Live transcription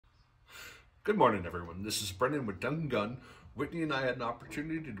Good morning, everyone. This is Brendan with Duncan Gun. Whitney and I had an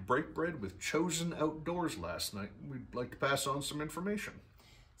opportunity to break bread with Chozen Outdoors last night. We'd like to pass on some information.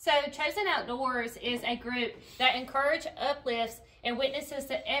 So Chozen Outdoors is a group that encourages, uplifts, and witnesses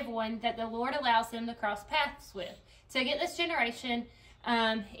to everyone that the Lord allows them to cross paths with. To get this generation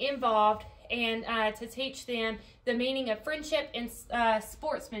involved and to teach them the meaning of friendship and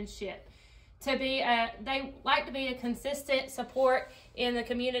sportsmanship. They like to be a consistent support in the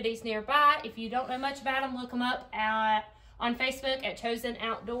communities nearby. If you don't know much about them, look them up on Facebook at Chozen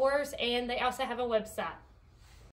Outdoors, and they also have a website.